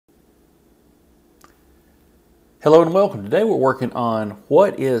Hello and welcome. Today we're working on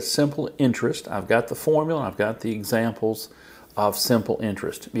what is simple interest. I've got the formula, I've got the examples of simple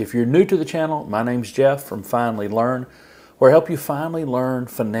interest. If you're new to the channel, my name's Jeff from Finally Learn, where I help you finally learn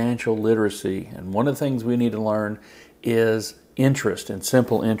financial literacy. And one of the things we need to learn is interest and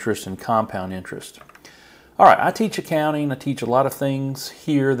simple interest and compound interest. All right, I teach accounting. I teach a lot of things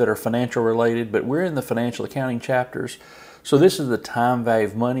here that are financial related, but we're in the financial accounting chapters. So this is the time value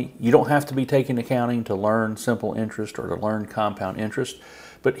of money. You don't have to be taking accounting to learn simple interest or to learn compound interest,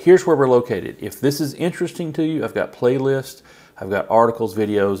 but here's where we're located. If this is interesting to you, I've got playlists, I've got articles,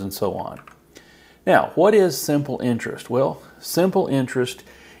 videos, and so on. Now, what is simple interest? Well, simple interest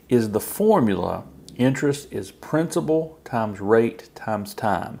is the formula. Interest is principal times rate times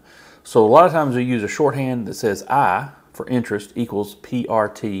time. So a lot of times we use a shorthand that says I for interest equals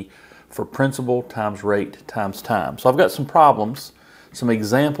PRT for principal times rate times time. So I've got some problems, some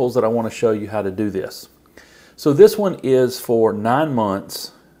examples that I want to show you how to do this. So this one is for 9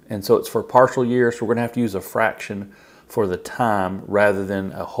 months, and so it's for partial year, so we're going to have to use a fraction for the time rather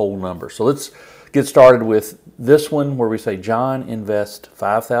than a whole number. So let's get started with this one where we say John invests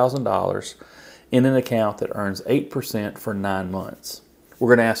 $5,000 in an account that earns 8% for 9 months.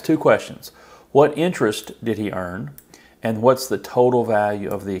 We're going to ask two questions. What interest did he earn? And what's the total value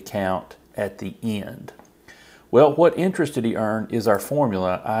of the account at the end? Well, what interest did he earn is our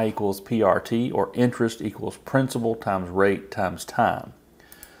formula, I equals PRT, or interest equals principal times rate times time.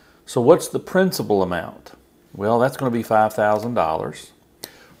 So what's the principal amount? Well, that's going to be $5,000.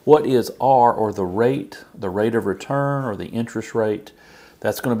 What is R, or the rate of return, or the interest rate?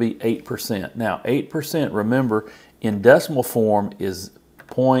 That's going to be 8%. Now, 8%, remember, in decimal form is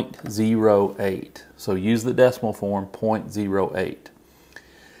 0.08. So use the decimal form, 0.08.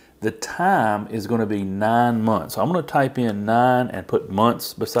 The time is going to be 9 months. So I'm going to type in 9 and put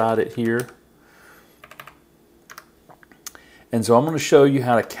months beside it here. And so I'm going to show you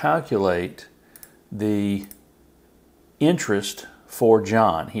how to calculate the interest for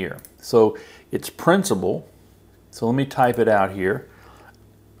John here. So it's principal. So let me type it out here.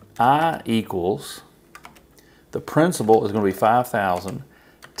 I equals, the principal is going to be 5,000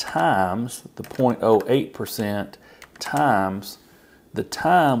 times the 0.08% times the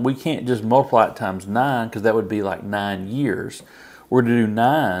time. We can't just multiply it times 9 because that would be like 9 years. We're going to do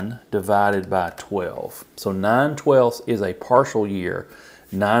 9 divided by 12. So 9/12 is a partial year,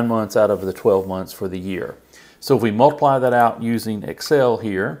 9 months out of the 12 months for the year. So if we multiply that out using Excel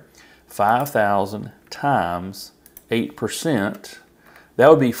here, 5,000 times 8%, that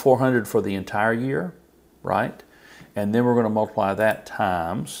would be 400 for the entire year, right? And then we're going to multiply that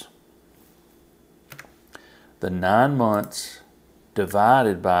times the 9 months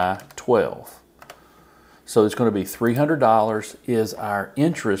divided by 12. So it's going to be $300 is our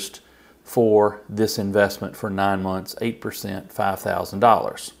interest for this investment for 9 months, 8%,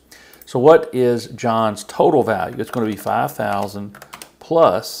 $5,000. So what is John's total value? It's going to be $5,000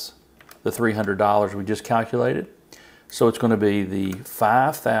 plus the $300 we just calculated. So it's going to be the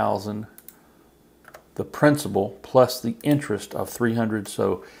 $5,000, the principal plus the interest of $300.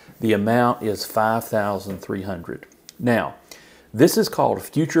 So the amount is $5,300. Now, this is called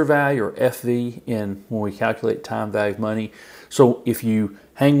future value, or FV, when we calculate time value of money. So if you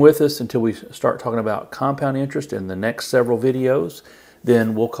hang with us until we start talking about compound interest in the next several videos,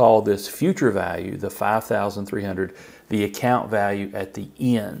 then we'll call this future value, the $5,300, the account value at the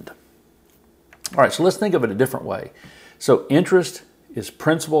end. All right, so let's think of it a different way. So interest is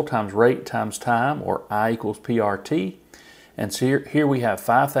principal times rate times time, or I equals PRT. And so here we have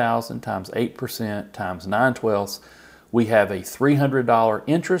 5,000 times 8% times 9/12. We have a $300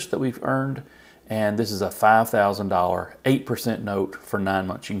 interest that we've earned, and this is a $5,000 8% note for 9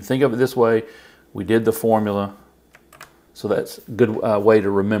 months. You can think of it this way. We did the formula, so that's a good way to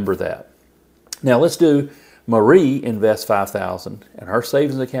remember that. Now let's do Marie invests $5,000, and her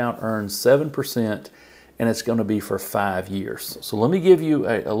savings account earns 7%, and it's going to be for 5 years. So let me give you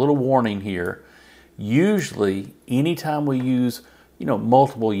a little warning here. Usually, anytime we use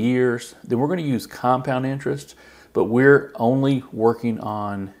multiple years, then we're going to use compound interest, but we're only working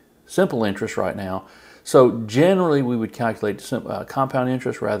on simple interest right now. So generally, we would calculate compound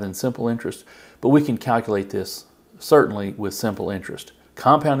interest rather than simple interest, but we can calculate this certainly with simple interest.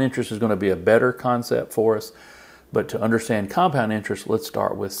 Compound interest is going to be a better concept for us, but to understand compound interest, let's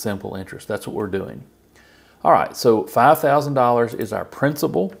start with simple interest. That's what we're doing. All right, so $5,000 is our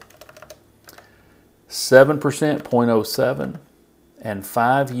principal, 7%, 0.07, and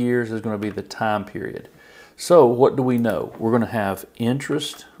 5 years is going to be the time period. So what do we know? We're going to have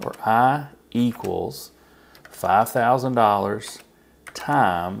interest, or I equals $5,000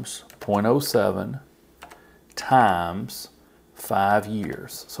 times 0.07 times 5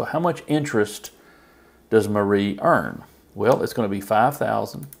 years. So how much interest does Marie earn? Well, it's going to be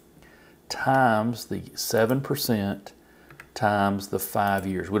 5,000 times the 7% times the 5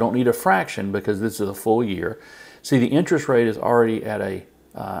 years. We don't need a fraction because this is a full year. See, the interest rate is already at a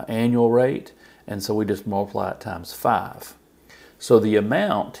annual rate, and so we just multiply it times 5. So the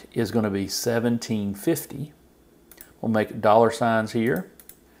amount is going to be $17.50. We'll make dollar signs here.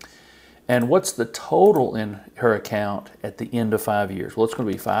 And what's the total in her account at the end of 5 years? Well, it's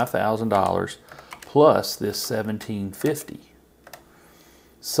going to be $5,000 plus this $17.50.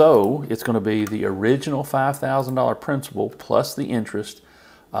 So it's going to be the original $5,000 principal plus the interest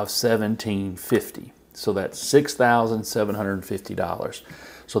of $17.50. So that's $6,750.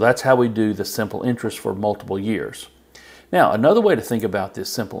 So that's how we do the simple interest for multiple years. Now, another way to think about this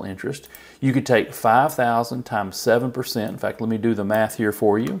simple interest, you could take 5,000 times 7%. In fact, let me do the math here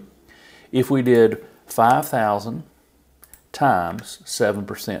for you. If we did 5,000 times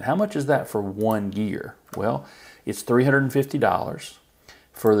 7%, how much is that for 1 year? Well, it's $350.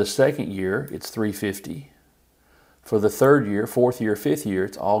 For the second year, it's $350. For the third year, fourth year, fifth year,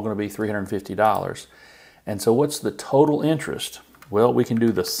 it's all going to be $350. And so what's the total interest? Well, we can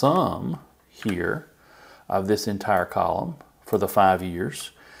do the sum here of this entire column for the 5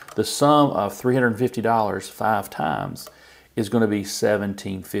 years. The sum of $350 5 times is going to be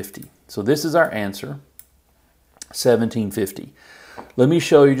 $17.50. So this is our answer, $17.50. Let me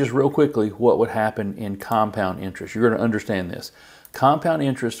show you just real quickly what would happen in compound interest. You're going to understand this. Compound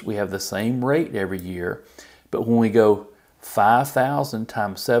interest, we have the same rate every year, but when we go 5,000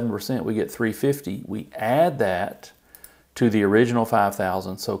 times 7%, we get $350. We add that to the original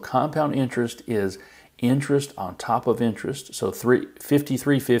 5,000. So compound interest is interest on top of interest. So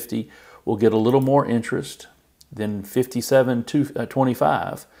 $53.50 will get a little more interest than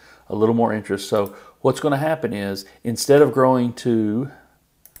 $57.25, a little more interest. So what's going to happen is instead of growing to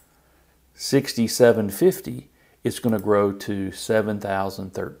 $67.50, it's going to grow to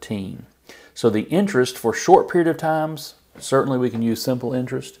 $7,013. So the interest for short period of times, certainly we can use simple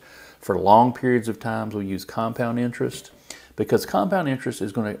interest. For long periods of times, we use compound interest because compound interest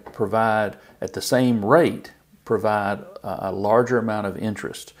is going to provide, at the same rate, provide a larger amount of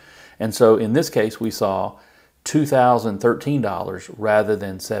interest. And so in this case, we saw $2,013 rather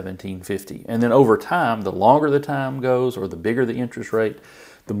than $17.50. And then over time, the longer the time goes or the bigger the interest rate,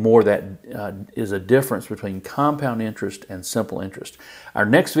 the more that is a difference between compound interest and simple interest. Our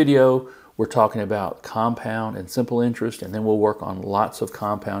next video, we're talking about compound and simple interest, and then we'll work on lots of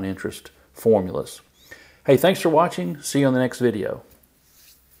compound interest formulas. Hey, thanks for watching. See you on the next video.